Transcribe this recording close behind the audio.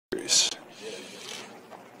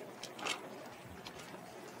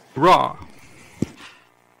Hurrah.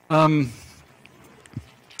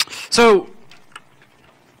 So,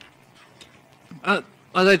 as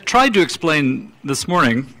I tried to explain this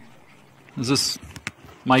morning, is this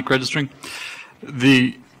mic registering?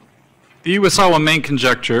 The Iwasawa main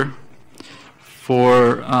conjecture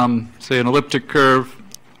for, say, an elliptic curve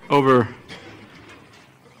over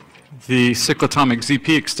the cyclotomic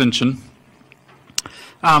ZP extension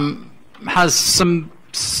has some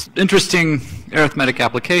interesting arithmetic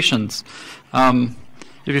applications. If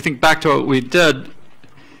you think back to what we did,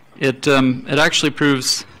 it actually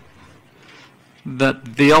proves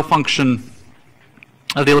that the L function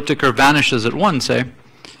of the elliptic curve vanishes at 1, say,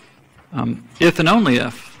 if and only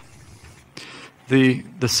if the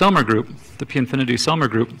Selmer group, the P infinity Selmer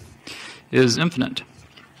group, is infinite.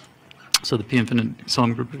 So the P infinity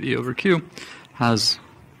Selmer group of E over Q has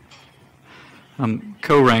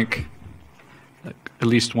co-rank at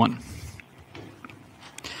least 1.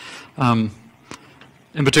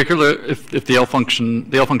 In particular, if the L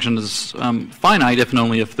function is finite, if and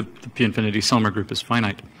only if the P infinity Selmer group is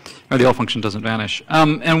finite, or the L function doesn't vanish.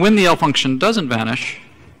 And when the L function doesn't vanish,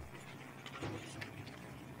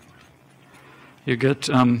 you get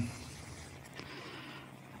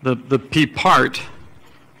the P part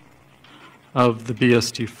of the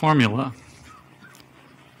BST formula,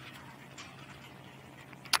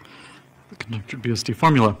 the conjectured BST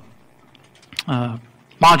formula,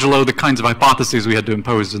 modulo the kinds of hypotheses we had to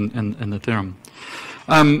impose in the theorem.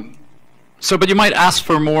 But you might ask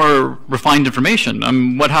for more refined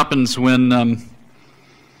information. What happens when the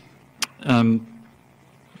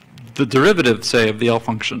derivative, say, of the L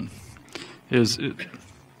function is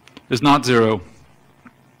not 0?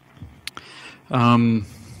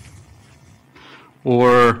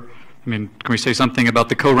 Or, can we say something about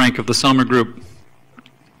the co-rank of the Selmer group?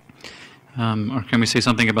 Or can we say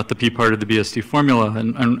something about the P part of the BST formula?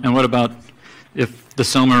 And what about if the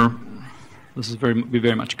Selmer, this is very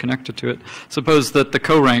much connected to it. Suppose that the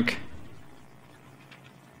co-rank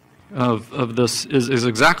of this is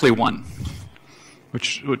exactly 1,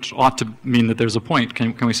 which ought to mean that there's a point.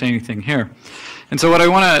 Can we say anything here? And so what I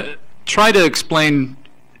want to try to explain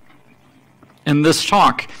in this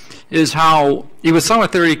talk is how Iwasawa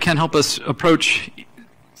theory can help us approach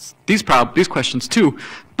these questions too,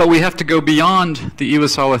 but we have to go beyond the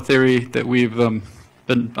Iwasawa theory that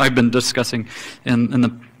I've been discussing in the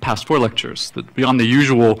past 4 lectures, beyond the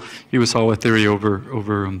usual Iwasawa theory over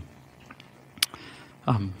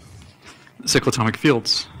cyclotomic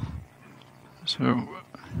fields. So,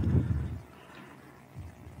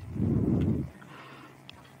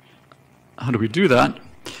 how do we do that?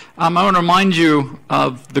 I want to remind you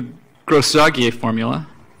of the Gross-Zagier formula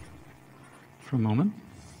for a moment,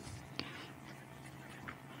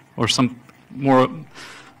 or some more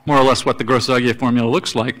or less what the Gross-Zagier formula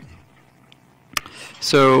looks like.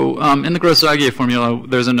 So in the Gross-Zagier formula,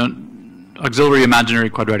 there's an auxiliary imaginary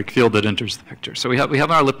quadratic field that enters the picture. So we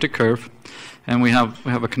have our elliptic curve, and we have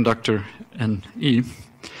a conductor in E.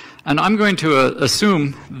 And I'm going to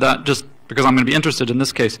assume that, just because I'm going to be interested in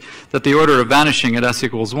this case, that the order of vanishing at s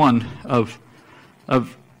equals 1 of the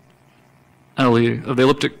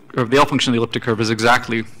L function of the elliptic curve is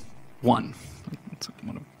exactly 1.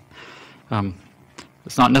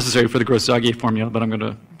 It's not necessary for the Gross-Zagier formula, but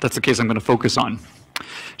that's the case I'm going to focus on.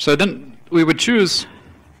 So then we would choose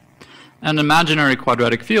an imaginary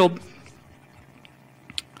quadratic field,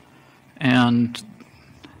 and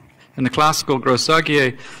in the classical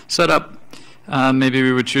Gross-Zagier setup, maybe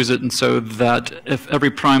we would choose it and so that if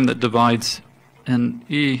every prime that divides in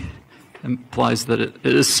E implies that it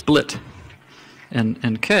is split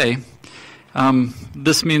in K,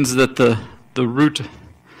 this means that the root,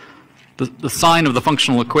 the sign of the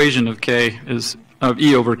functional equation of K of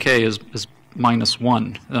E over K is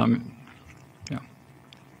 -1.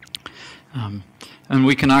 And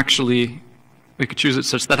we could choose it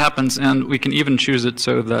such that happens, and we can even choose it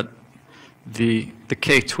so that the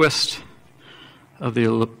K twist of the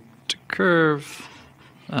elliptic curve,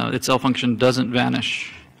 its L function doesn't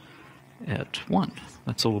vanish at 1.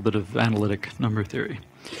 That's a little bit of analytic number theory.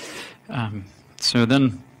 So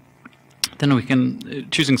then we can,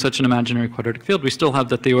 choosing such an imaginary quadratic field, we still have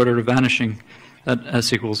that the order of vanishing at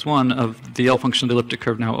s equals 1 of the L function of the elliptic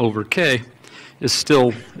curve now over K is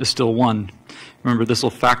still 1. Remember, this will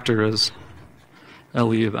factor as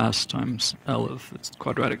LE of s times L of its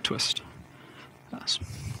quadratic twist s.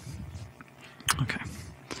 Okay.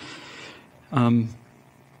 And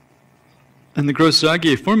the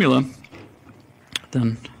Gross-Zagier formula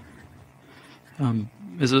then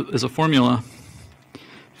is a formula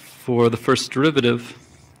for the first derivative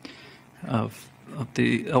of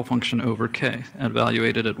the L function over K,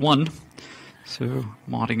 evaluated at 1. So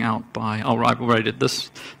modding out by, I'll write it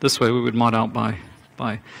this way, we would mod out by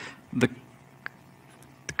the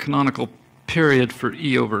canonical period for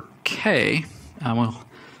E over K. Well,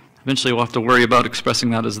 eventually we'll have to worry about expressing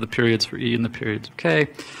that as the periods for E and the periods of K.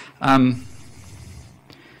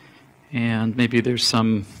 And maybe there's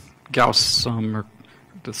some Gauss sum or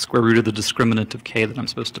the square root of the discriminant of K that I'm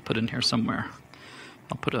supposed to put in here somewhere.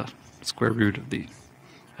 I'll put a square root of the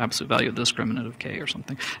absolute value of the discriminant of K or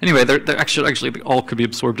something. Anyway, they're actually all could be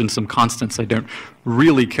absorbed in some constants I don't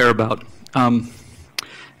really care about.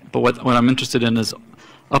 But what I'm interested in is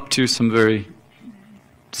up to some very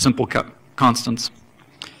simple constants,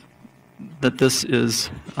 that this is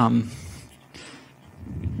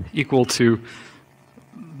equal to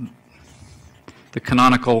the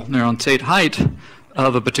canonical Néron-Tate height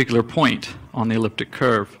of a particular point on the elliptic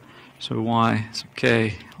curve. So y sub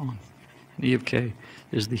k on E of k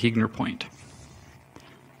is the Heegner point.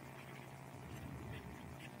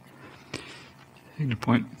 Heegner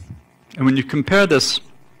point. And when you compare this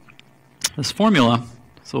formula,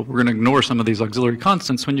 so we're going to ignore some of these auxiliary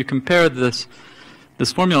constants, when you compare this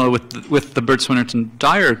formula with the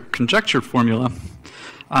Burt-Swinnerton-Dyer conjecture formula,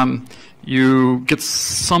 you get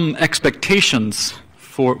some expectations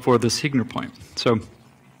for this Heegner point. So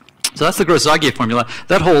that's the Gross-Zagier formula.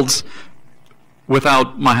 That holds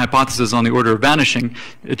without my hypothesis on the order of vanishing.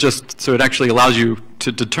 So it actually allows you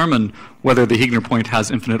to determine whether the Heegner point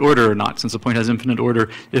has infinite order or not, since the point has infinite order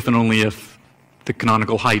if and only if the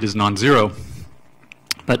canonical height is non-zero.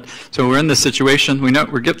 But so we're in this situation.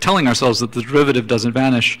 We're telling ourselves that the derivative doesn't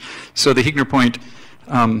vanish. So the Heegner point,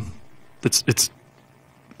 its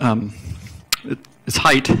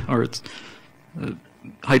height, or its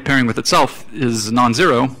height pairing with itself, is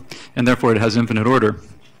non-zero, and therefore it has infinite order.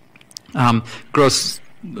 Gross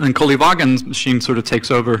and Colli-Vaughan's machine sort of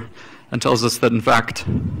takes over and tells us that, in fact,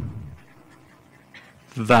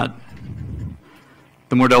 that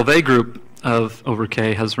the Mordell-Weil group of over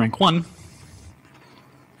K has rank 1.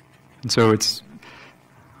 And so it's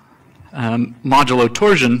modulo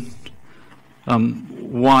torsion,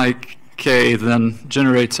 yk then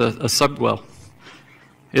generates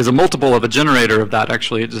is a multiple of a generator of that,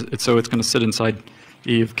 actually. So it's going to sit inside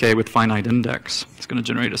E of k with finite index. It's going to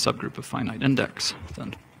generate a subgroup of finite index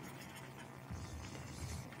then.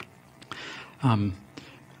 And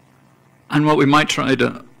what we might try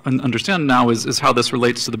to understand now is how this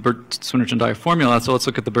relates to the Burt-Swinnerton-Dyer formula. So let's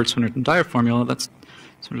look at the Burt-Swinnerton-Dyer formula. That's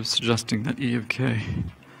sort of suggesting that E of k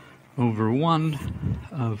over 1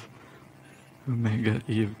 of omega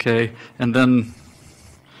E of k. And then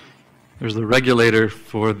there's the regulator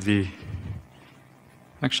for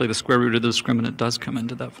actually the square root of the discriminant does come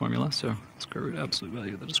into that formula, so square root absolute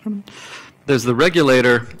value of the discriminant. There's the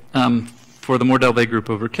regulator for the Mordell-Weil group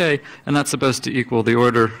over K, and that's supposed to equal the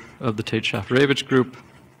order of the Tate-Shafarevich group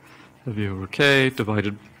of E over K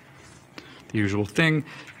divided the usual thing,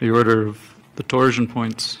 the order of the torsion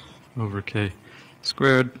points over K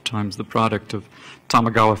squared times the product of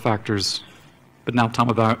Tamagawa factors, but now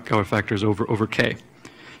Tamagawa factors over K.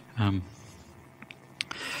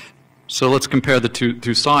 So let's compare the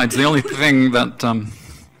two sides. The only thing that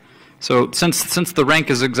so since the rank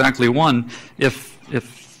is exactly 1, if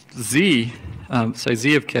z say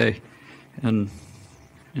z of k and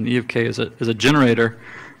E of k is a generator,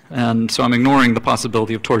 and so I'm ignoring the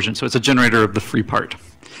possibility of torsion. So it's a generator of the free part.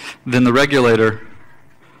 Then the regulator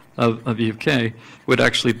of E of k would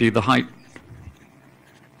actually be the height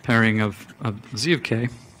pairing of z of k,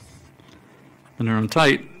 the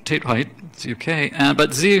Néron-Tate height, z of k,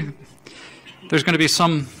 but there's going to be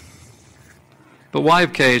but y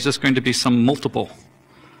of k is just going to be some multiple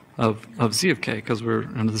of z of k, because we're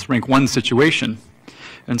in this rank 1 situation.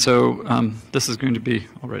 And so this is going to be,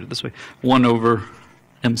 I'll write it this way, 1 over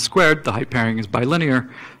m squared. The height pairing is bilinear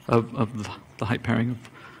of the height pairing of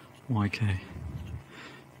yk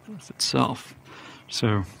with itself.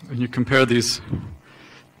 So when you compare these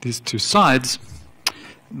two sides,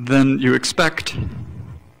 then you expect,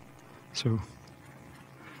 so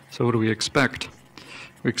what do we expect?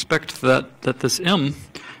 We expect that this m,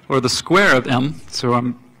 or the square of m, so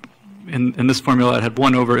I'm in this formula I had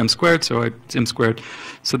 1 over m squared, so it's m squared.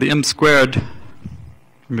 So the m squared, or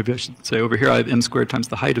maybe I should say over here I have m squared times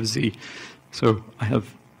the height of z. So I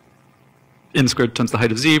have m squared times the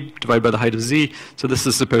height of z divided by the height of z. So this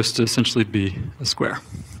is supposed to essentially be a square.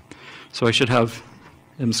 So I should have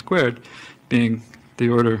m squared being the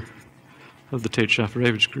order of the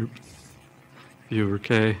Tate-Shafarevich group, v over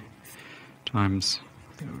k times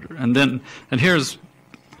the order. And here's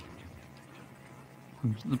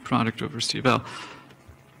the product over C of L.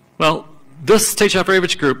 Well, this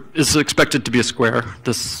Tate-Shafer-Avich group is expected to be a square.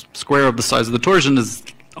 This square of the size of the torsion is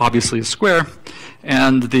obviously a square,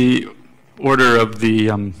 and the order of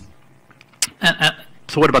the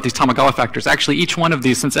so what about these Tamagawa factors? Actually, each one of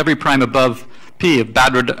these, since every prime above p of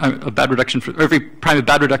bad reduction for every prime of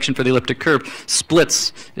bad reduction for the elliptic curve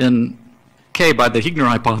splits in k by the Heegner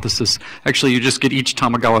hypothesis, actually you just get each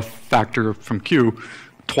Tamagawa factor from Q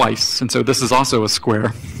twice, and so this is also a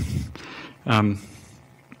square. And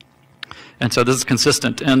so this is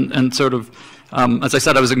consistent, and sort of, as I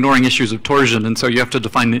said, I was ignoring issues of torsion, and so you have to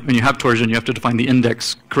define, when you have torsion, you have to define the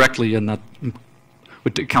index correctly, and that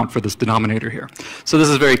would account for this denominator here. So this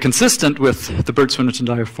is very consistent with the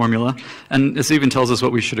Burt-Swinnerton-Dyer formula, and this even tells us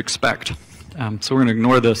what we should expect. So we're going to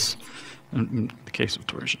ignore this in the case of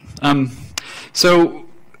torsion. So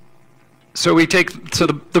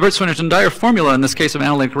the Burt-Swinnerton-Dyer formula in this case of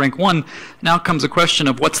analytic rank 1, now comes a question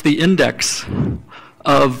of what's the index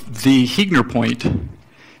of the Heegner point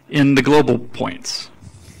in the global points.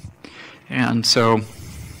 And so,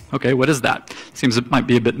 okay, what is that? Seems it might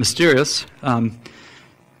be a bit mysterious.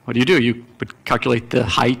 What do? You would calculate the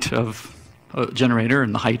height of a generator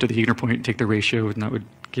and the height of the Heegner point, take the ratio, and that would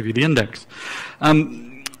give you the index.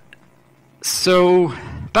 So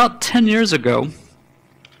about 10 years ago,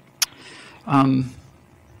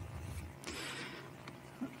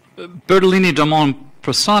 Bertolini, Damon,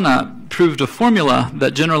 Prasanna proved a formula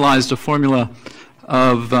that generalized a formula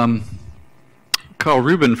of Carl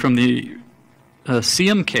Rubin from the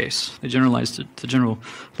CM case. They generalized it to general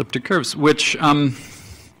elliptic curves, which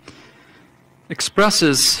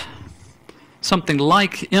expresses something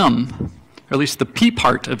like M, or at least the P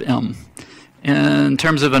part of M, in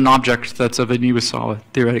terms of an object that's of an Iwasawa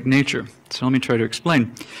theoretic nature. So let me try to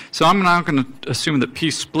explain. So I'm now going to assume that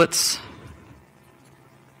P splits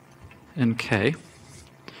in K.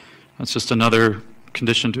 That's just another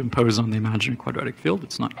condition to impose on the imaginary quadratic field.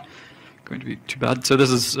 It's not going to be too bad. So this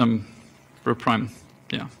is for a prime,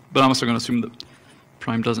 yeah. But I'm also going to assume that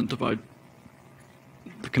prime doesn't divide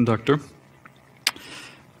the conductor.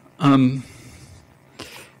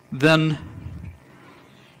 Then,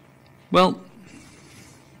 well,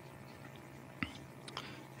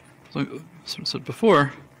 like I sort of said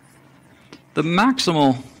before, the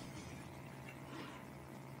maximal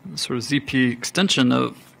sort of ZP extension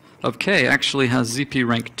of K actually has ZP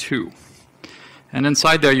rank 2. And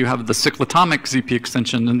inside there you have the cyclotomic ZP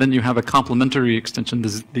extension, and then you have a complementary extension,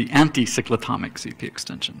 the anti-cyclotomic ZP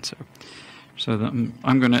extension. So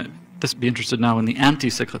I'm going to be interested now in the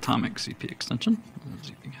anti-cyclotomic ZP extension.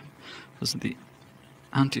 This is the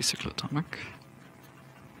anti-cyclotomic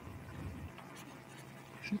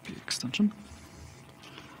ZP extension.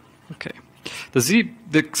 Okay. The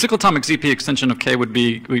cyclotomic ZP extension of K would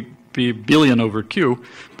be billion over Q,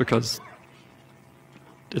 because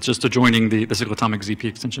it's just adjoining the cyclotomic ZP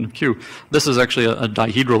extension of Q. This is actually a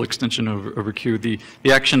dihedral extension over Q. The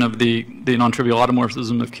action of the non-trivial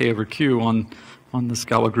automorphism of K over Q on this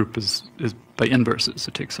Galois group is by inverses.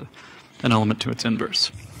 It takes an element to its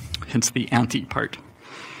inverse, hence the anti part.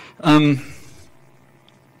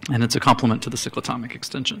 And it's a complement to the cyclotomic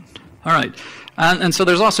extension. All right. And so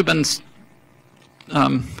there's also been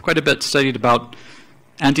quite a bit studied about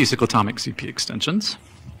anti-cyclotomic ZP extensions.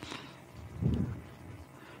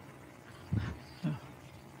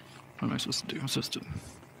 What am I supposed to do? I'm supposed to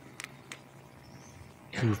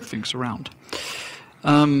move things around.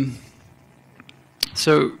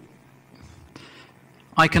 So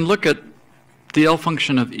I can look at the L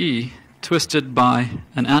function of E twisted by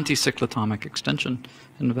an anti-cyclotomic extension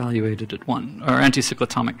and evaluate it at 1, or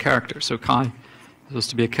anti-cyclotomic character. So chi is supposed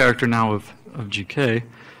to be a character now of GK,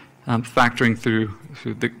 factoring through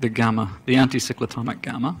the gamma, the anti-cyclotomic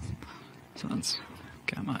gamma. So that's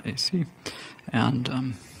gamma AC,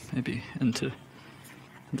 and maybe into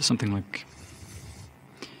something like,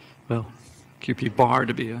 well, QP bar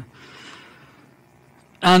to be a,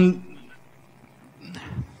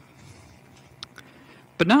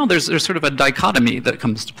 but now there's sort of a dichotomy that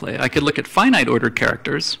comes to play. I could look at finite ordered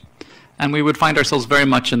characters, and we would find ourselves very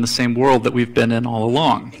much in the same world that we've been in all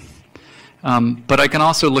along. But I can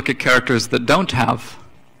also look at characters that don't have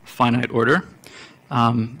finite order,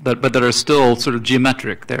 but that are still sort of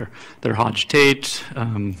geometric. They're Hodge-Tate,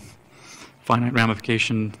 finite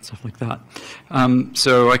ramification, stuff like that.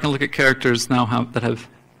 So I can look at characters now that have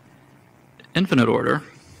infinite order.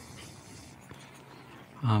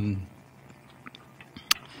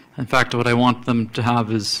 In fact, what I want them to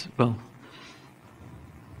have is, well,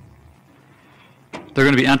 they're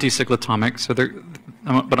going to be anti-cyclotomic. So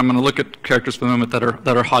but I'm going to look at characters for the moment that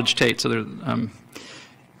are Hodge-Tate. So they're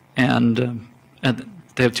and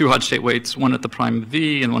they have two Hodge state weights, one at the prime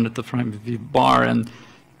v and one at the prime v bar, and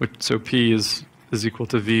so p is equal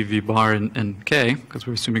to v bar in k, because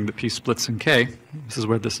we're assuming that p splits in k. This is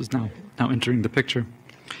where this is now entering the picture.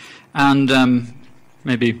 And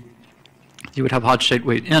maybe you would have Hodge state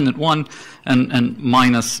weight n at one and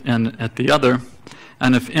minus n at the other.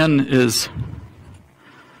 And if n is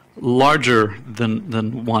larger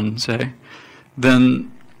than 1, say,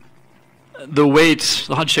 then the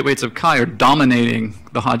Hodge state weights of chi are dominating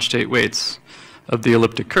the Hodge state weights of the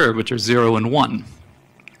elliptic curve, which are 0 and 1.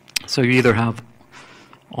 So you either have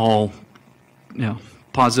all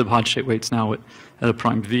positive Hodge state weights now at a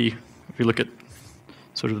prime v. If you look at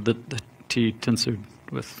sort of the t tensored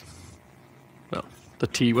with, well, the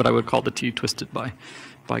t, what I would call the t twisted by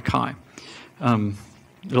chi.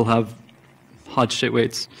 It'll have Hodge state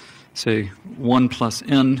weights, say 1 plus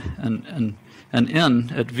n and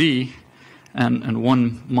n at v, and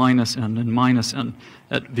 1 minus n and minus n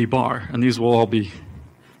at v bar. And these will all be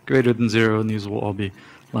greater than 0, and these will all be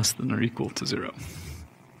less than or equal to 0.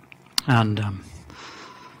 And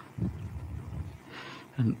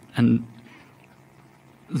then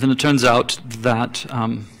it turns out that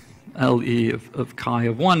LE of chi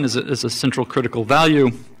of 1 is a central critical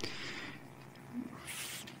value,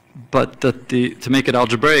 but that to make it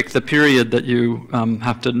algebraic, the period that you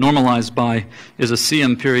have to normalize by is a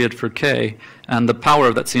CM period for k, and the power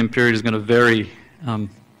of that CM period is going to vary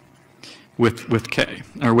with k,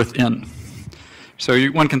 or with n. So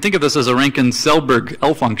one can think of this as a Rankin-Selberg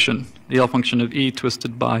L function, the L function of E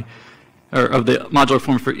twisted by, or of the modular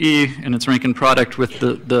form for E and its Rankin product with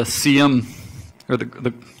the CM, or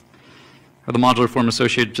the modular form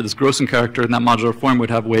associated to this Grossen character, and that modular form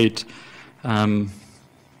would have weight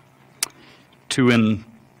 2n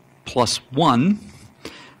plus 1,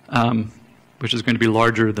 which is going to be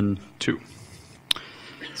larger than 2.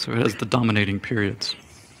 So it has the dominating periods.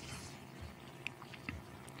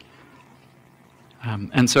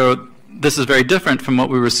 And so this is very different from what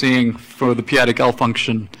we were seeing for the p-adic L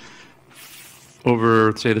function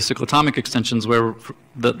over, say, the cyclotomic extensions, where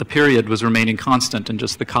the period was remaining constant and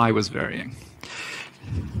just the chi was varying.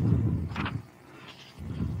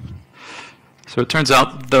 So it turns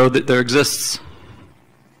out, though, that there exists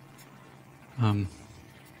a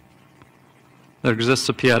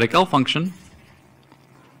p-adic L function,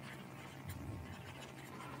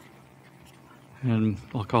 and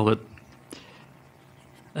I'll call it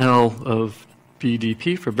L of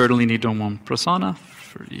BDP for Bertolini-Domon-Prasanna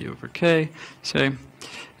for E over K, say.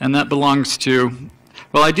 And that belongs to,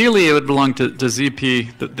 well, ideally it would belong to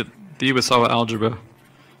ZP, the Iwasawa algebra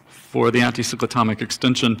for the anticyclotomic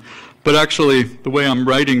extension. But actually, the way I'm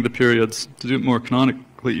writing the periods, to do it more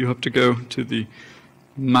canonically, you have to go to the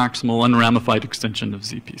maximal unramified extension of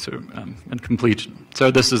ZP, so and completion.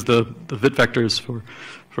 So this is the Witt vectors for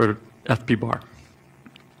FP bar.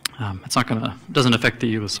 It's not going to, doesn't affect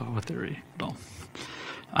the Iwasawa theory at all.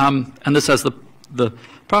 And this has the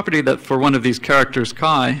property that for one of these characters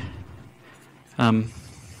chi,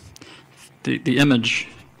 the image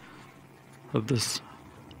of this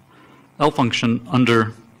L function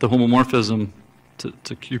under the homomorphism to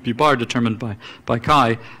QP bar determined by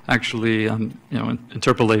chi actually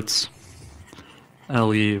interpolates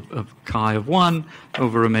LE of chi of 1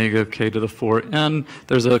 over omega of k to the 4n.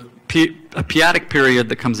 There's a p-adic period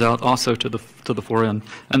that comes out also to the 4n,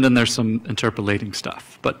 and then there's some interpolating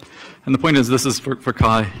stuff. And the point is, this is for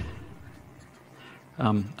chi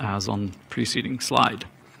as on preceding slide,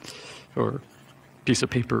 or piece of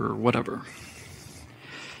paper or whatever.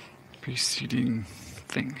 Preceding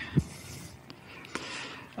thing.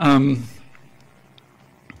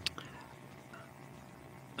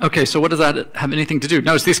 Okay, so what does that have anything to do?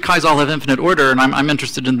 Notice these chi's all have infinite order, and I'm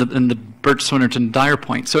interested in the Birch-Swinnerton-Dyer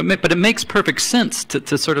point. So but it makes perfect sense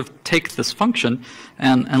to sort of take this function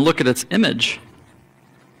and look at its image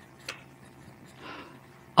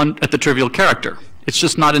at the trivial character. It's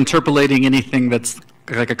just not interpolating anything that's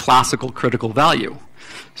like a classical critical value.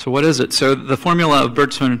 So what is it? So the formula of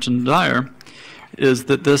Birch-Swinnerton-Dyer is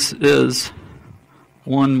that this is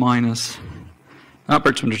 1 minus, not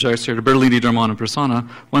Birch-Swinnerton-Dyer, sorry, Bertolini-Darmon-Prasanna,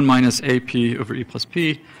 1 minus AP over E plus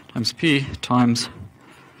P times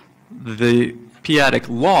the p-adic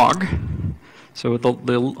log, so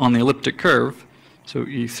on the elliptic curve, so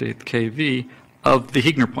E, say, KV, of the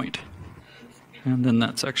Heegner point. And then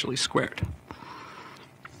that's actually squared.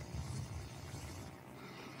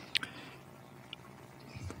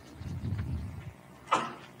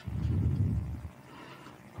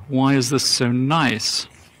 Why is this so nice?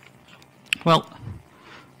 Well,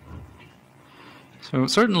 so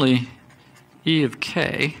certainly E of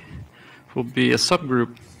k will be a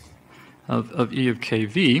subgroup of E of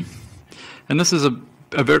kv. And this is a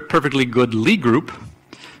very perfectly good Lie group.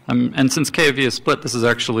 And since K of E is split, this is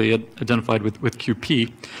actually identified with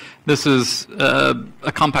QP. This is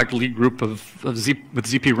a compact Lie group with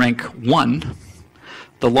ZP rank 1.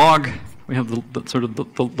 The log, we have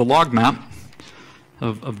the log map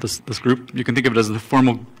of this group. You can think of it as the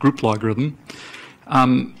formal group logarithm.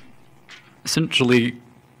 Essentially,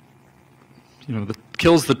 that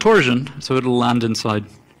kills the torsion, so it'll land inside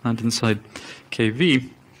KV.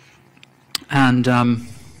 And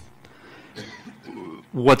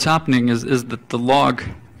what's happening is that the log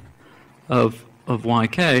of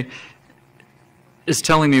yk is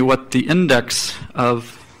telling me what the index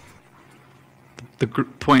of the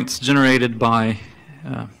points generated by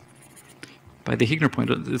the Heegner point.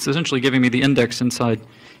 It's essentially giving me the index inside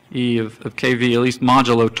E of kv, at least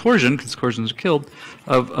modulo torsion, because torsions are killed,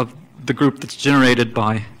 of the group that's generated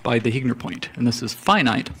by the Heegner point. And this is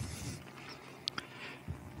finite.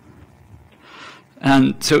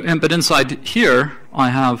 And so, but inside here, I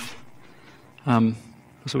have,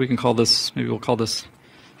 so we can call this, maybe we'll call this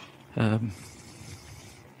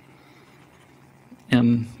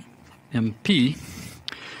MP.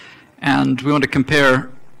 And we want to compare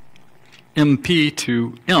MP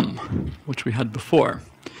to M, which we had before,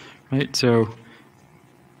 right? So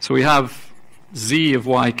we have Z of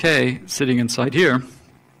yk sitting inside here,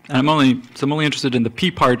 and I'm only interested in the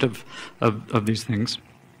P part of these things.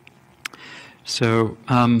 So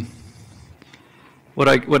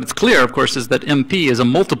what's clear, of course, is that MP is a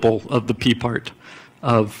multiple of the P part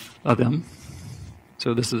of M.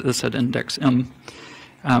 So this had index M.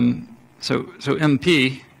 So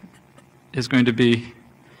MP is going to be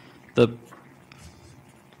the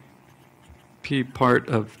P part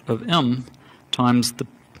of M times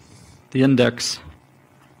the index,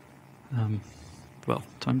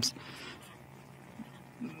 times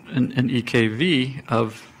an EKV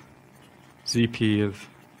of ZP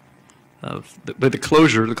of the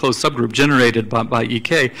closed subgroup generated by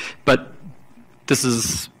EK, but this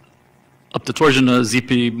is up to torsion a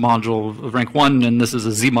ZP module of rank 1, and this is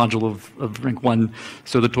a Z module of rank 1.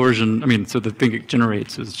 So the torsion, so the thing it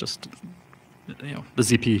generates is just, the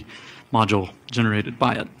ZP module generated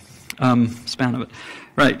by it, span of it.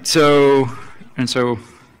 Right, so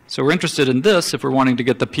we're interested in this if we're wanting to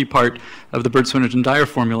get the P part of the Bird-Swinnerton-Dyer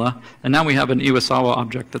formula, and now we have an Iwasawa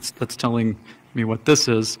object that's telling me what this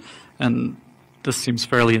is, and this seems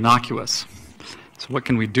fairly innocuous. So what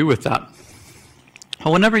can we do with that?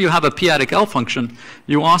 Well, whenever you have a p-adic L function,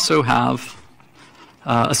 you also have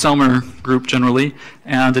a Selmer group generally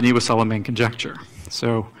and an Iwasawa main conjecture.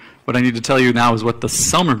 So what I need to tell you now is what the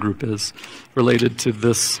Selmer group is related to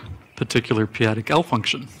this particular p-adic L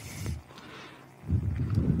function.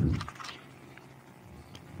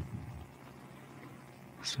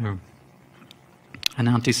 So an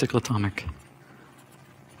anticyclotomic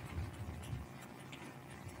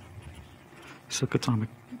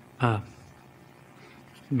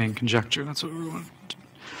main conjecture. That's what we want to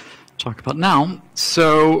talk about now.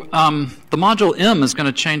 So the module M is going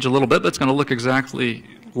to change a little bit, but it's going to look exactly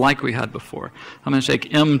like we had before. I'm going to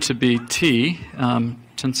take M to be T,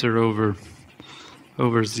 tensor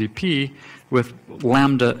over ZP, with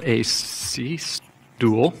lambda AC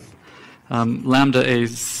dual. Lambda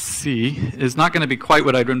AC is not going to be quite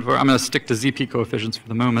what I'd written for. I'm going to stick to ZP coefficients for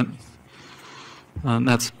the moment. So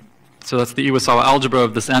that's the Iwasawa algebra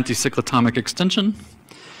of this anticyclotomic extension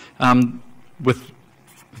with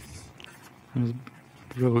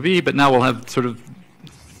rho v, but now we'll have sort of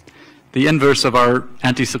the inverse of our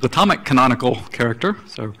anticyclotomic canonical character.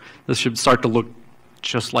 So this should start to look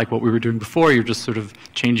just like what we were doing before. You're just sort of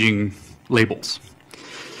changing labels.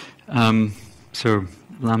 So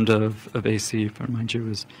lambda of AC, if I remind you,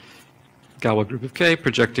 is Galois group of K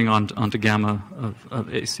projecting onto gamma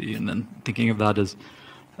of AC, and then thinking of that as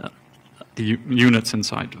the units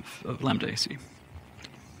inside of lambda AC.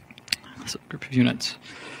 So a group of units.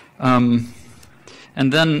 And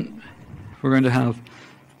then we're going to have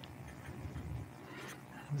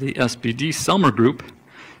the SBD Selmer group,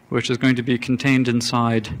 which is going to be contained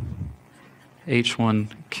inside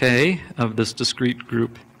H1K of this discrete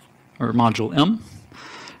group, or module M.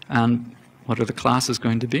 And what are the classes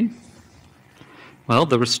going to be? Well,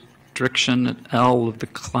 the restriction at L of the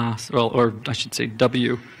class, or I should say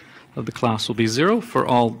W of the class will be 0 for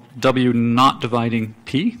all W not dividing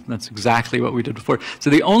P. That's exactly what we did before. So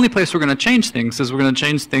the only place we're going to change things is we're going to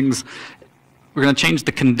change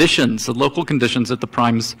the conditions, the local conditions at the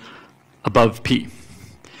primes above P.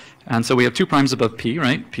 And so we have two primes above P,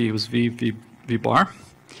 right? P was V bar.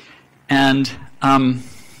 And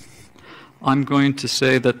I'm going to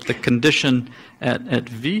say that the condition at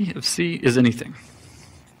V of C is anything.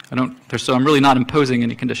 So I'm really not imposing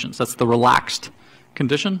any conditions. That's the relaxed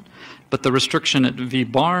condition. But the restriction at V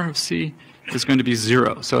bar of C is going to be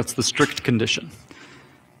 0. So it's the strict condition.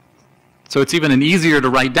 So it's even easier to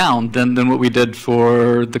write down than what we did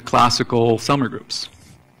for the classical Selmer groups.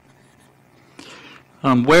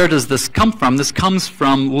 Where does this come from? This comes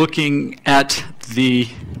from looking at the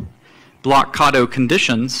Bloch-Kato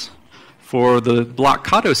conditions for the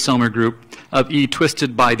Bloch-Kato Selmer group of E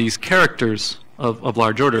twisted by these characters of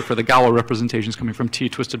large order, for the Galois representations coming from T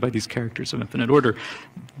twisted by these characters of infinite order.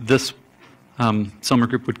 This Selmer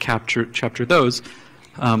group would capture those.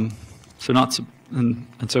 And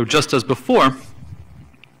so just as before,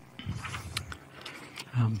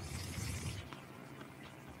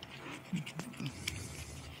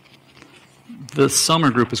 the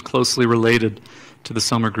Selmer group is closely related to the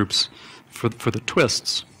Selmer groups for the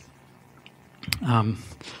twists. All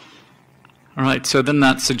right, so then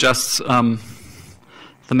that suggests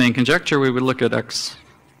the main conjecture. We would look at X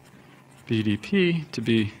BDP to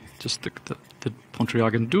be just the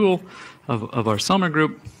Pontryagin dual of our Selmer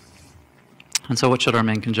group. And so what should our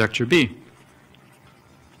main conjecture be?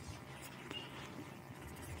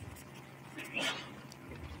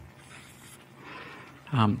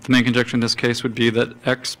 The main conjecture in this case would be that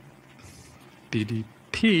X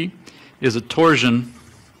BDP is a torsion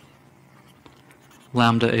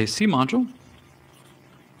lambda AC module,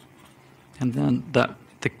 and then that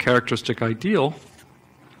the characteristic ideal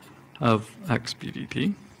of X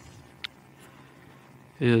BDP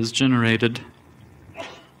is generated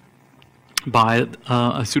by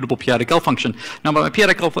a suitable p-adic L function. Now, my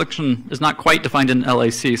p-adic L function is not quite defined in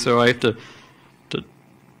LAC, so I have to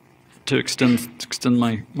extend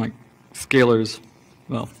my scalars.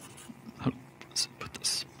 Well, let's put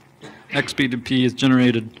this. X BDP is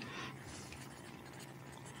generated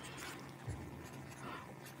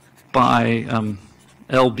by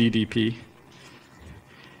LBDP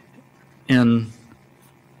in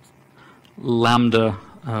lambda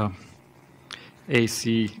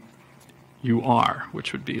AC UR,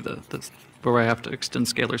 which would be where I have to extend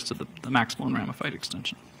scalars to the maximal and ramified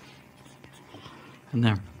extension. And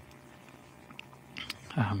there.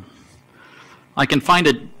 I can find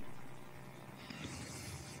a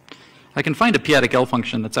p-adic L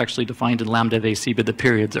function that's actually defined in lambda of AC, but the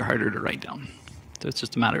periods are harder to write down. So it's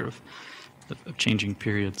just a matter of changing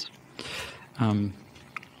periods. So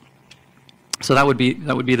that would be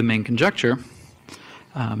the main conjecture.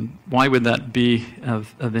 Why would that be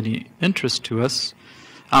of any interest to us?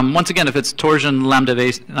 Once again, if it's torsion lambda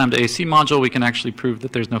AC module, we can actually prove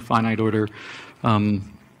that there's no finite order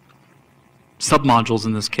submodules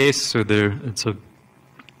in this case. So it's a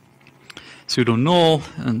pseudo null,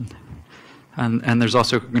 and there's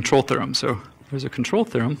also a control theorem. So there's a control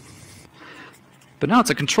theorem. But now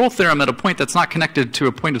it's a control theorem at a point that's not connected to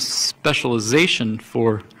a point of specialization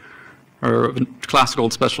or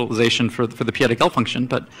classical specialization for the p-adic L function.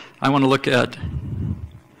 But I want to look at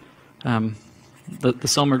the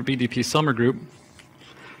Selmer BDP Selmer group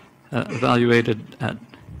evaluated at,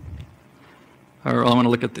 or I want to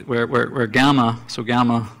look at where gamma. So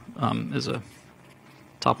gamma is a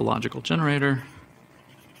topological generator.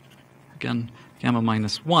 Again, gamma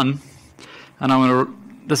minus 1, and I want to.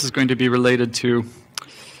 This is going to be related to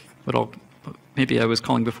what maybe I was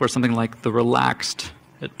calling before something like the relaxed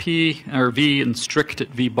at P or V and strict at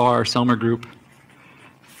V bar Selmer group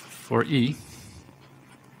for E.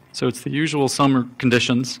 So it's the usual Selmer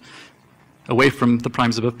conditions away from the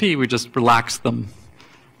primes above P. We just relax them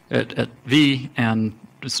at V and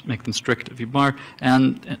just make them strict at V bar,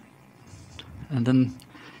 and then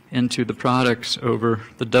into the products over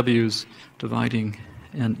the W's dividing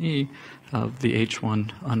NE of the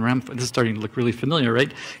H1 unramified. This is starting to look really familiar,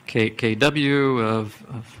 right? KW of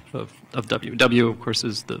W. W, of course,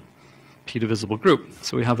 is the P-divisible group.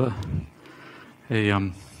 So we have a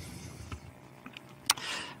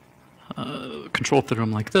control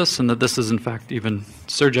theorem like this, and that this is in fact even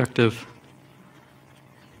surjective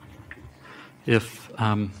if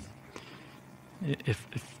the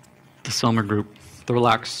Selmer group, the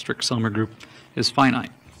relaxed strict Selmer group, is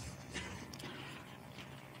finite.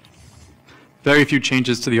 Very few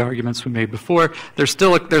changes to the arguments we made before. There's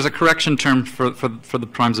a correction term for the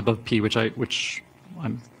primes above P, which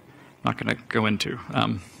I'm not going to go into.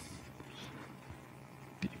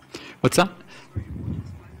 What's that?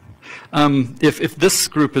 If this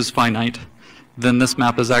group is finite, then this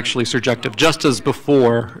map is actually surjective, just as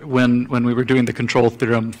before when we were doing the control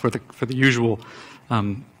theorem for the usual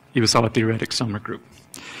Iwasawa theoretic Selmer group.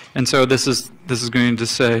 And so this is going to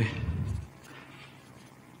say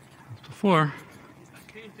before.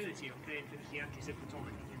 K infinity or K infinity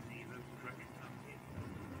antisymptotic in the local correction term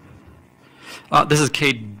here? This is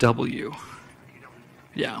KW.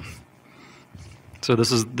 Yeah. So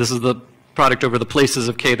this is the product over the places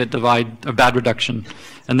of K that divide a bad reduction.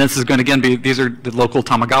 And this is going to, again, be, these are the local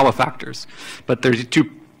Tamagawa factors. But there's two,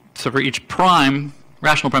 so for each prime,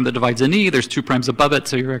 rational prime that divides in E, there's two primes above it,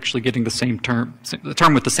 so you're actually getting the same term, the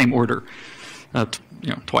term with the same order,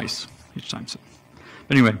 twice each time. So,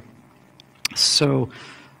 but anyway, so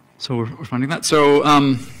we're finding that. So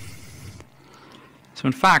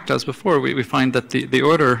in fact, as before, we find that the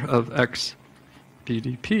order of X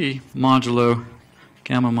BDP modulo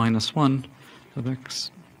gamma minus 1 of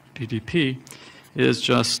X BDP is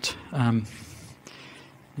just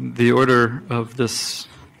the order of this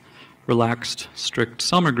relaxed strict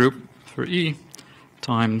Selmer group for E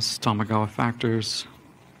times Tamagawa factors,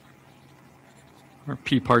 or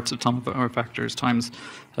P parts of Tamagawa factors, times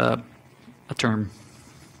a term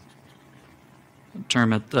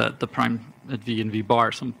at the prime at V and V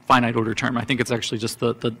bar, some finite order term. I think it's actually just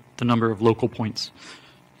the number of local points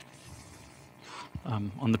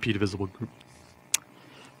on the P divisible group.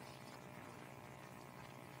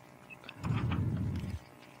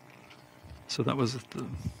 So that was the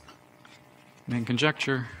main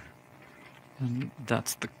conjecture, and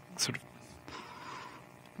that's the sort of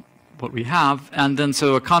what we have. And then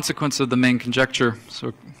so a consequence of the main conjecture,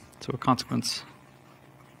 so a consequence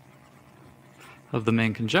of the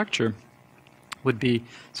main conjecture would be,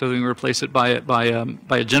 so we can replace it by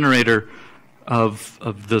a generator of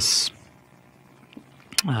this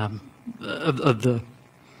of the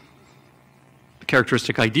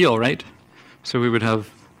characteristic ideal, right? So we would have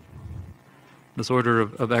this order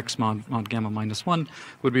of X mod gamma minus 1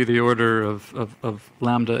 would be the order of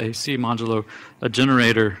lambda AC modulo a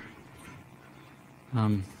generator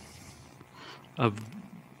of,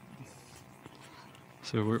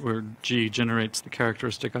 so where G generates the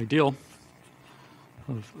characteristic ideal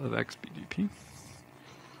of X BDP.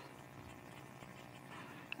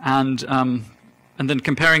 And then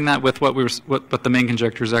comparing that with what the main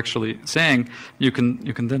conjecture is actually saying, you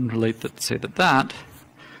can then relate that, say that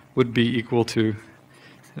would be equal to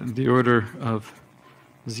the order of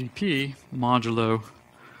ZP modulo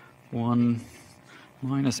 1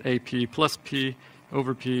 minus AP plus P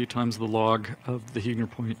over P times the log of the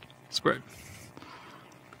Heegner point squared.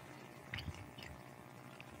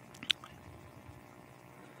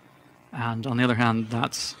 And on the other hand,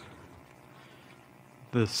 that's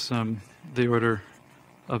this the order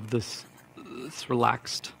of this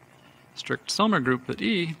relaxed strict Selmer group at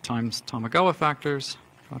E times Tamagawa factors,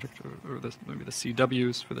 product or this, maybe the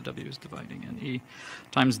CWs for the W's dividing in E,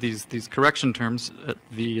 times these correction terms at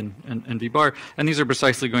V and V bar, and these are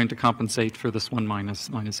precisely going to compensate for this 1 minus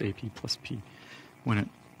AP plus P when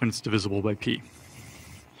it's divisible by P.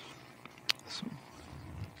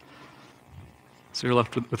 So you're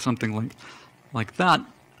left with something like that.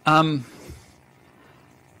 And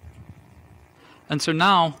so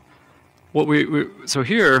now, so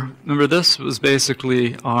here, remember this was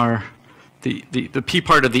basically the P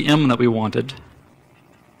part of the M that we wanted,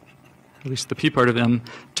 at least the P part of M,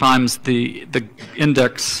 times the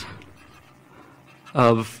index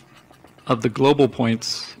of the global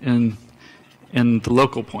points in the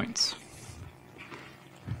local points.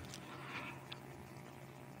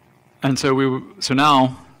 And so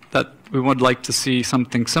now that we would like to see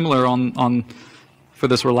something similar on for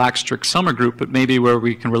this relaxed strict Selmer group, but maybe where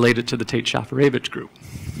we can relate it to the Tate-Shafarevich group.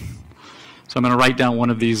 So I'm going to write down one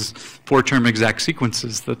of these 4-term exact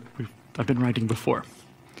sequences that I've been writing before.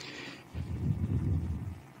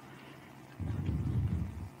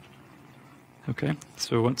 Okay,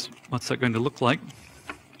 so what's that going to look like?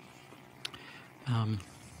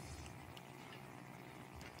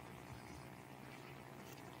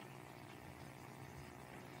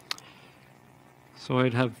 So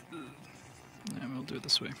I'd have, and we'll do it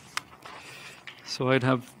this way. So I'd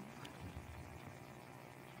have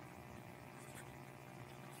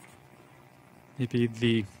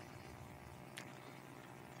maybe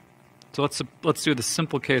so let's do the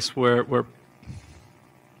simple case where do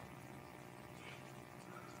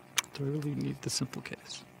I really need the simple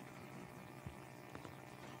case?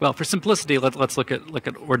 Well, for simplicity, let's look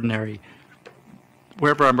at ordinary.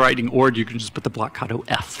 Wherever I'm writing ord, you can just put the block-Kato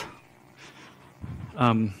F.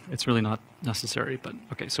 It's really not necessary, but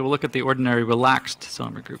okay. So we'll look at the ordinary relaxed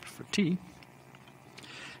Selmer group for T,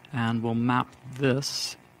 and we'll map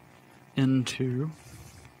this into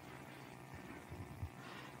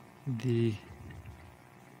the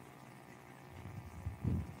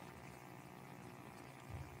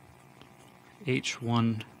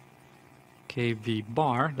H1 KV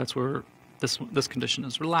bar. That's where this condition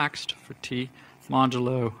is relaxed for T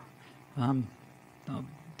modulo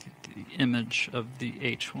the image of the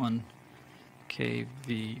H1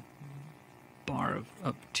 kV bar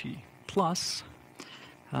of T plus.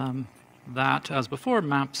 That, as before,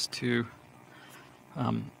 maps to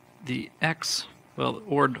the X, well,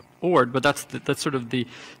 ORD, but that's sort of the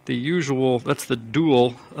usual, that's the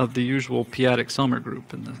dual of the usual p-adic Selmer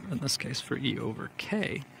group in this case for E over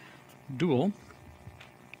K, dual.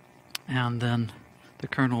 And then the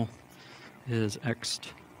kernel is X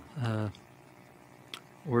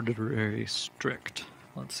ordinary strict.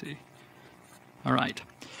 Let's see. All right.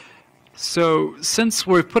 So since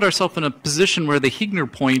we've put ourselves in a position where the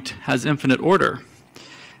Heegner point has infinite order,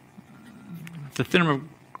 the theorem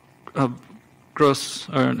of Gross,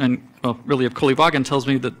 well, really of Colli-Vagan, tells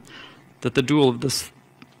me that the dual of the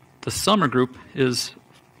Selmer group is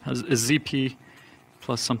ZP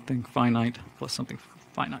plus something finite plus something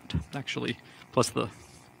finite, actually, plus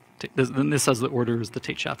then this says the order is the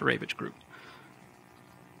Tate-Shafarevich group.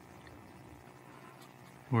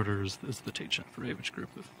 Order is the Tate-Shafarevich group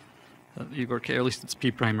of E over K, or at least its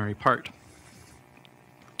P primary part.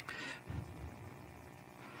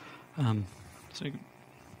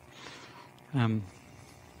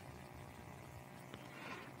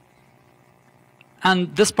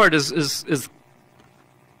 And this part is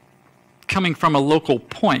coming from a local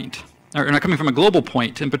point, or not coming from a global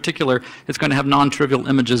point. In particular, it's going to have non-trivial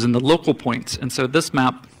images in the local points. And so this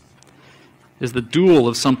map is the dual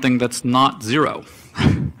of something that's not zero.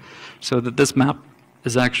 So that this map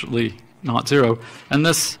is actually not zero. And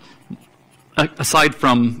this, aside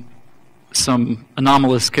from some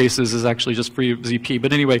anomalous cases, is actually just free of ZP.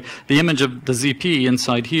 But anyway, the image of the ZP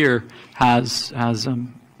inside here is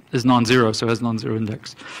non-zero, so has non-zero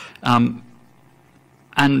index. And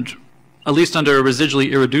at least under a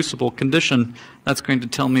residually irreducible condition, that's going to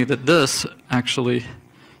tell me that this actually,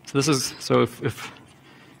 so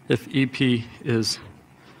if EP is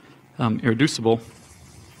irreducible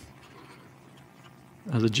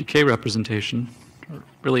as a GK representation, or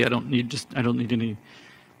really I don't need any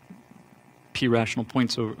P rational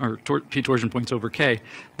points or P torsion points over K,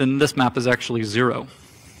 then this map is actually zero.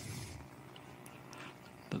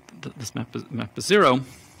 This map is zero.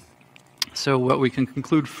 So what we can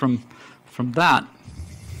conclude from that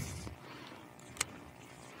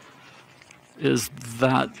is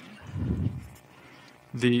that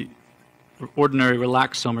the ordinary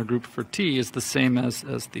relaxed Selmer group for T is the same as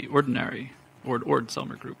the ordinary ORD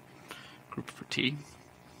Selmer group for T.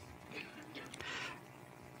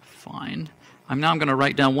 Fine. I'm going to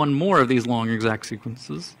write down one more of these long exact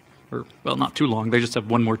sequences, or, well, not too long. They just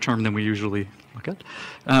have one more term than we usually look at.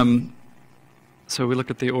 So we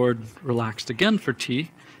look at the ORD relaxed again for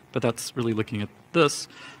T, but that's really looking at this.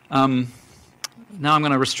 Now I'm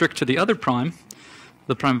going to restrict to the other prime,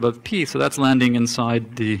 the prime above P, so that's landing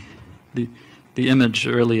inside the image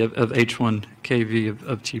really of H1 kV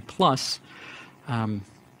of T plus.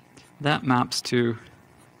 That maps to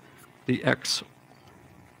the X,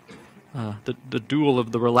 the dual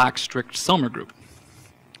of the relaxed strict Selmer group.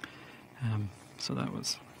 So that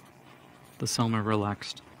was the Selmer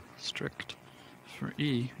relaxed strict for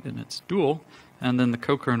E in its dual, and then the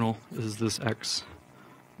co-kernel is this X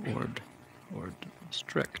ORD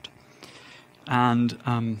strict. And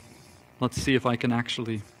let's see if I can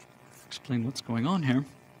actually explain what's going on here.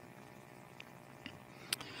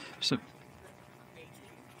 So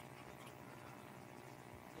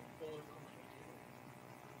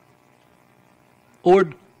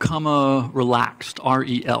ORD comma relaxed,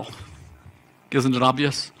 REL. Isn't it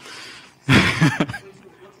obvious?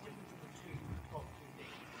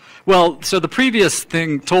 Well, so the previous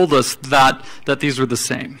thing told us that these were the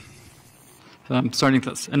same. So I'm starting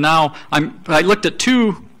this. And now I looked at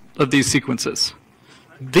two of these sequences.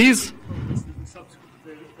 These.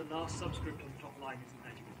 The last subscript on the top line isn't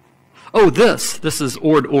legible. Oh, this is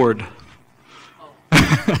ORD. Oh.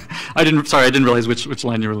 I didn't realize which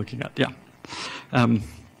line you were looking at. Yeah.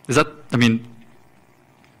 Is that, I mean,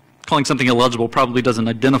 calling something illegible probably doesn't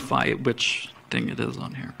identify which thing it is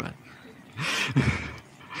on here, but.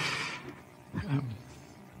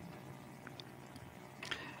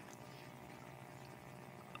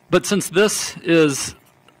 But since this is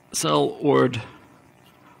cell ORD,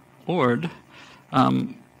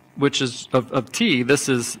 which is of T, this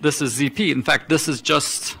is ZP. In fact, this is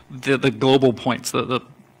just the global points, the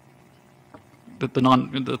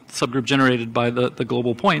subgroup generated by the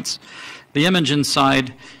global points. The image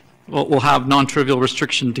inside will have non-trivial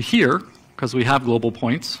restriction to here because we have global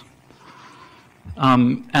points.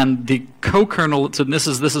 And the co-kernel, so this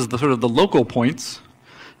is the sort of the local points,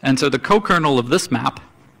 and so the co-kernel of this map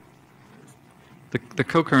the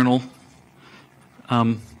co-kernel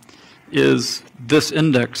is this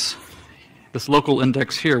index, this local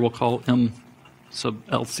index here, we'll call M sub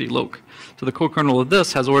LC loc. So the co-kernel of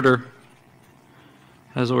this has order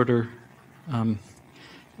M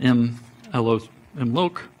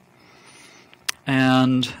loc,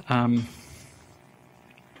 and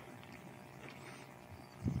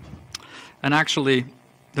actually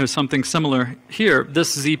there's something similar here.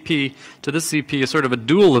 This ZP to this ZP is sort of a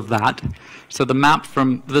dual of that. So the map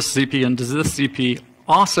from this ZP into this ZP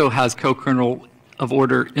also has co-kernel of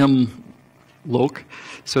order M loc.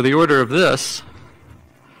 So the order of this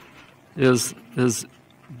is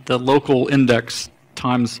the local index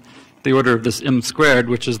times the order of this M squared,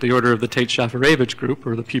 which is the order of the Tate-Shafarevich group,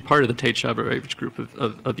 or the P part of the Tate-Shafarevich group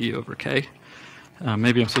of E over K.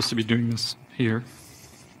 Maybe I'm supposed to be doing this here.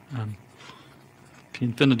 P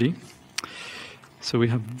infinity. So we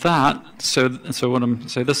have that. So what I'm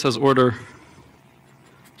saying, this has order.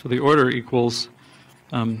 So the order equals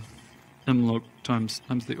M loc times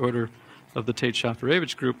the order of the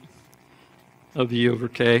Tate-Shafarevich group of E over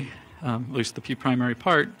K, at least the P primary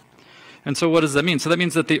part. And so what does that mean? So that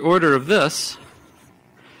means that the order of this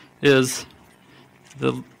is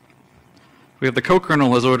we have the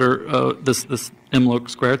co-kernel as order this M loc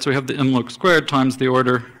squared. So we have the M loc squared times the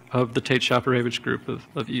order of the Tate-Shafarevich group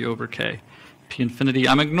of E over K, P infinity.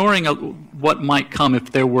 I'm ignoring what might come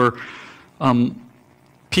if there were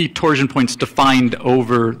P torsion points defined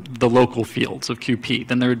over the local fields of QP.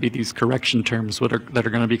 Then there would be these correction terms that are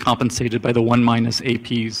going to be compensated by the 1 minus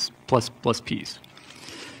APs plus Ps.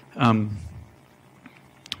 But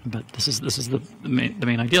this is the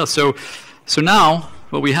main idea. So now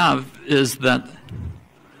what we have is that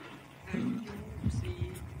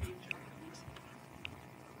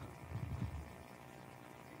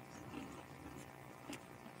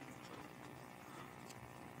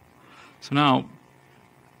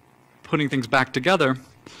putting things back together,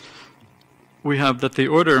 we have that the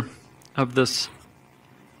order of this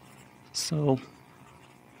cell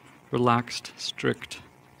relaxed strict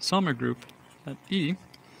Selmer group at E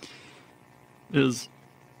is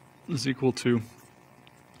equal to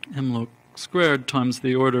M loc squared times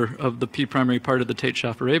the order of the P primary part of the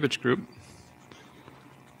Tate-Shafarevich group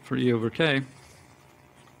for E over K.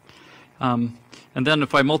 And then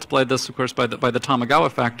if I multiply this, of course, by the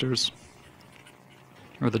Tamagawa factors,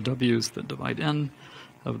 or the W's that divide N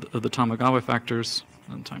of the Tamagawa factors,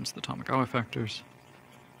 and times the Tamagawa factors,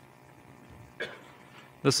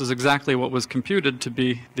 this is exactly what was computed to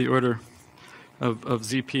be the order of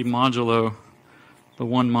ZP modulo the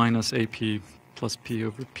 1 minus AP plus P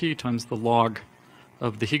over P times the log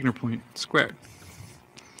of the Heegner point squared.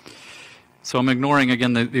 So I'm ignoring,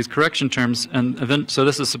 again, these correction terms. And so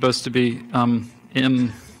this is supposed to be M,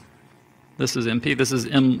 this is MP, this is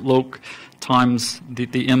M loc times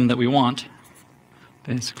the M that we want,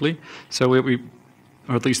 basically. So we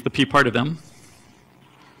or at least the P part of M.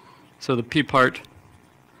 So the P part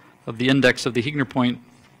of the index of the Heegner point,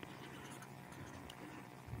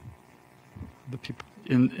 the P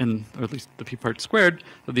or at least the P part squared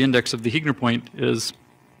of the index of the Heegner point is,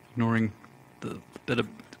 ignoring the bit of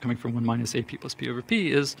coming from 1 minus AP plus P over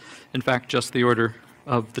P, is in fact just the order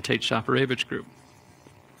of the Tate-Shafarevich group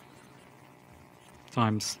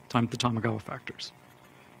times the Tamagawa factors,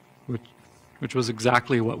 which was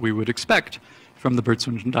exactly what we would expect from the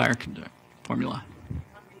Birdsong and Dyer formula.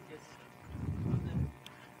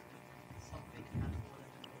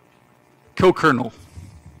 Co-kernel,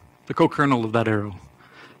 the co-kernel of that arrow.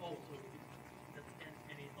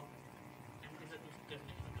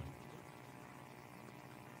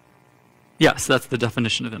 Yes, that's the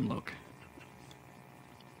definition of M loc.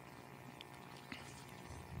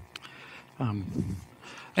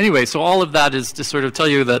 Anyway, so all of that is to sort of tell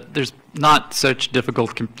you that there's not such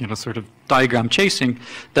difficult, sort of diagram chasing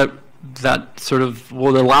that sort of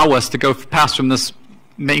will allow us to go past from this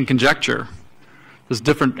main conjecture, this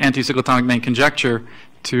different anti-cyclotomic main conjecture,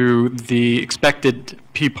 to the expected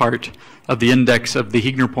P part of the index of the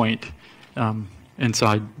Heegner point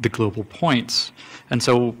inside the global points. And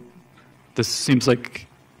so this seems like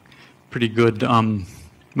pretty good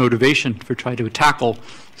motivation for trying to tackle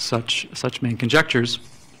such main conjectures.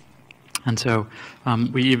 And so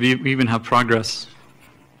we even have progress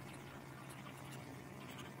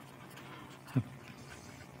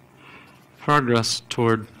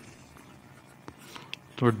toward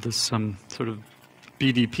this sort of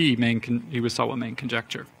BDP Iwasawa main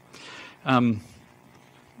conjecture.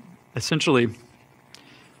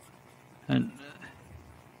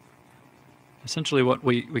 Essentially what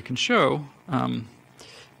we can show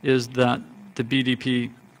is that the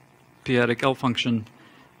BDP p-adic L function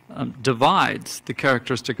divides the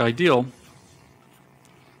characteristic ideal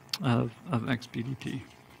of XBDP.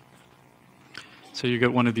 So you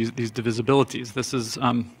get one of these divisibilities. This is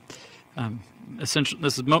essentially,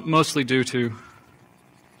 this is mostly due to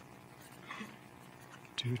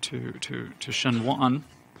Shen 1.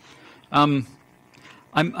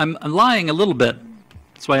 I'm lying a little bit.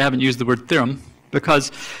 That's why I haven't used the word theorem,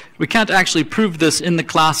 because we can't actually prove this in the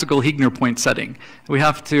classical Heegner point setting. We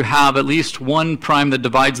have to have at least one prime that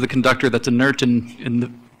divides the conductor that's inert in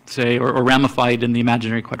the, say, or ramified in the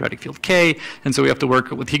imaginary quadratic field K, and so we have to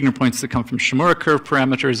work with Heegner points that come from Shimura curve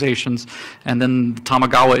parameterizations, and then the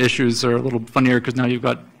Tamagawa issues are a little funnier because now you've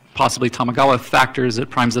got possibly Tamagawa factors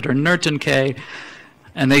at primes that are inert in K,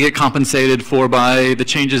 and they get compensated for by the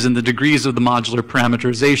changes in the degrees of the modular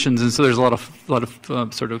parameterizations, and so there's a lot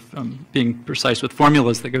of sort of being precise with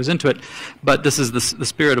formulas that goes into it. But this is the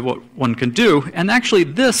spirit of what one can do, and actually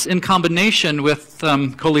this, in combination with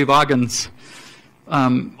Coley-Vaughan's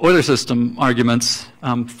Euler system arguments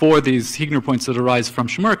for these Heegner points that arise from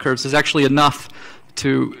Shimura curves, is actually enough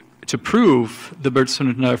to prove the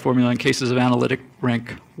Bert-Sundin formula in cases of analytic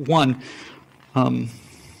rank 1.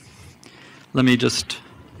 Let me just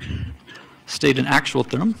state an actual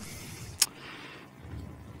theorem.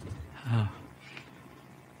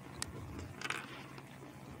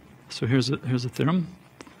 So here's a theorem.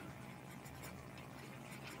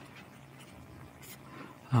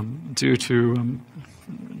 Due to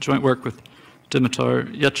joint work with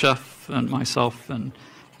Dimitar Yetchev and myself and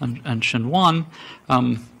Shen Wan.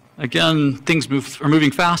 Again, things are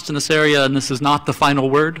moving fast in this area, and this is not the final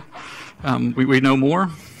word. We know more.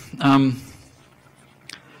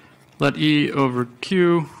 Let E over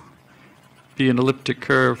Q be an elliptic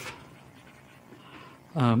curve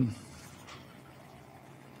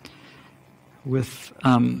with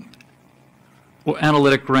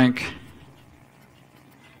analytic rank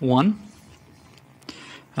 1.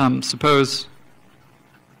 Suppose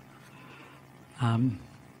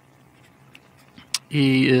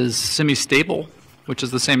E is semi-stable, which is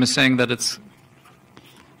the same as saying that its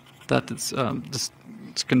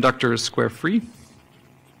conductor is square free.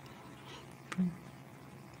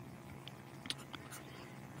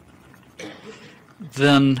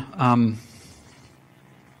 Then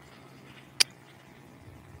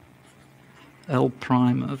L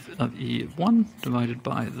prime of E of 1 divided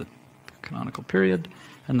by the canonical period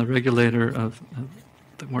and the regulator of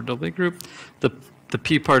the more double group. The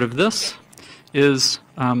P part of this is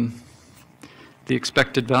the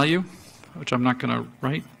expected value, which I'm not going to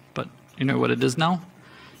write, but you know what it is now.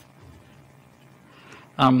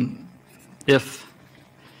 If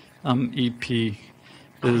EP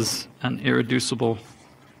is an irreducible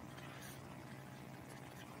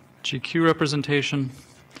GQ representation,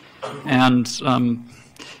 and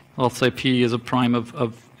I'll say P is a prime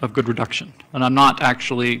of good reduction. And I'm not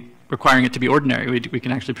actually requiring it to be ordinary. We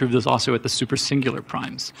can actually prove this also at the supersingular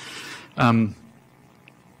primes. The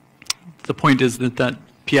point is that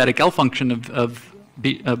p-adic L function of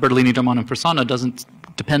Bertolini, Darman, and Persana doesn't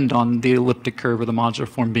depend on the elliptic curve or the modular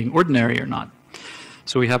form being ordinary or not.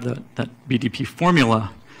 So we have that BDP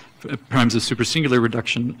formula for primes of supersingular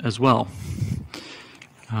reduction as well.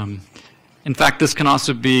 In fact, this can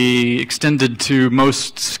also be extended to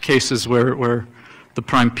most cases where the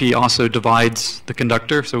prime P also divides the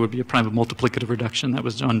conductor, so it would be a prime of multiplicative reduction. That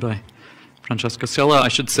was done by Francesco Sella. I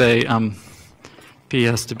should say P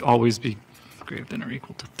has to always be greater than or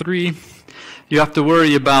equal to 3. You have to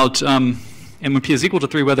worry about, and when P is equal to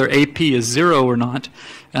 3, whether AP is 0 or not,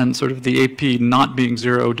 and sort of the AP not being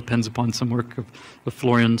 0 depends upon some work of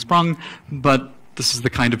Florian Sprung, but this is the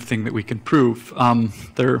kind of thing that we can prove.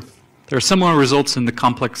 There are similar results in the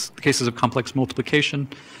cases of complex multiplication,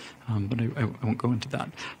 but I won't go into that.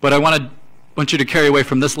 What I want you to carry away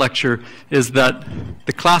from this lecture is that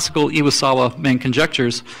the classical Iwasawa main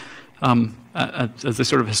conjectures, as they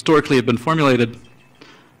sort of historically have been formulated,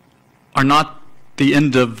 are not the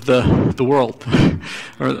end of the world,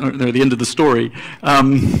 or they're the end of the story.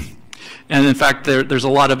 And in fact, there's a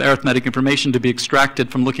lot of arithmetic information to be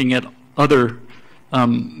extracted from looking at other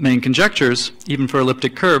main conjectures, even for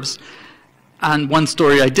elliptic curves. And one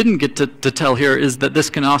story I didn't get to tell here is that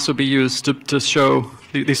this can also be used to show,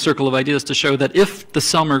 the circle of ideas, to show that if the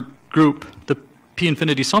Selmer group, the P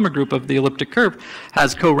infinity Selmer group of the elliptic curve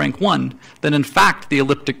has co-rank 1, then in fact the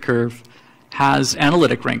elliptic curve has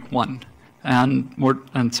analytic rank 1. And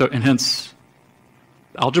hence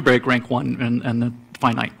algebraic rank 1 and the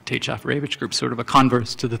finite Tate-Schaffer-Avich group, sort of a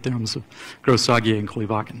converse to the theorems of Gross-Sagier and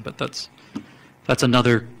Coley-Vaughan. But that's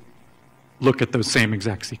another look at those same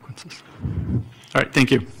exact sequences. All right, thank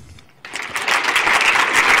you.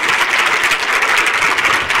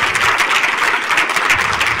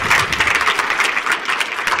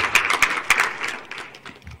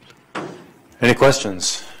 Any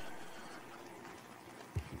questions?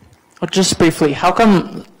 Just briefly, how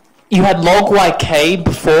come you had log yk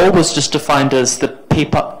before was just defined as the p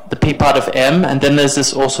part of m, and then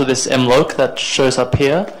there's also this mloc that shows up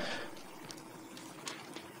here?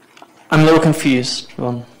 I'm a little confused.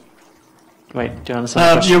 Wait, do you understand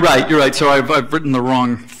the question? You're right. So I've written the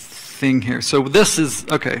wrong thing here. So this is,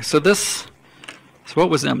 okay, so what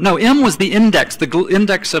was m? No, m was the index of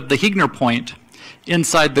the Heegner point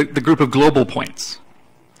inside the group of global points.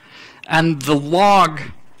 And the log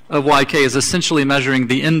of yk is essentially measuring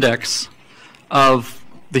the index of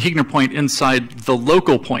the Heegner point inside the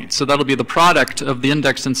local point. So that'll be the product of the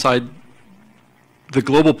index inside the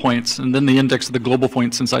global points and then the index of the global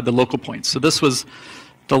points inside the local points. So this was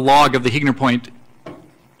the log of the Heegner point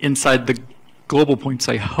inside the global points,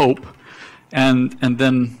 I hope. And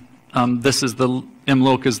then this is the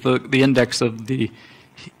mloc is the index of the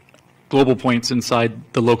global points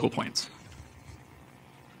inside the local points.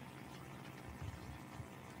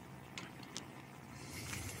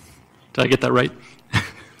 Did I get that right?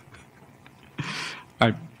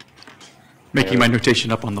 I'm making my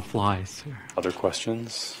notation up on the fly. So. Other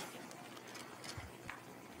questions?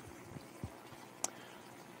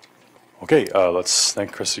 Okay, let's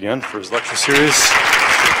thank Chris again for his lecture series.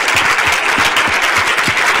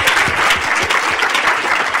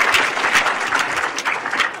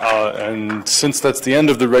 And since that's the end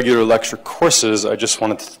of the regular lecture courses, I just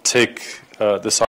wanted to take this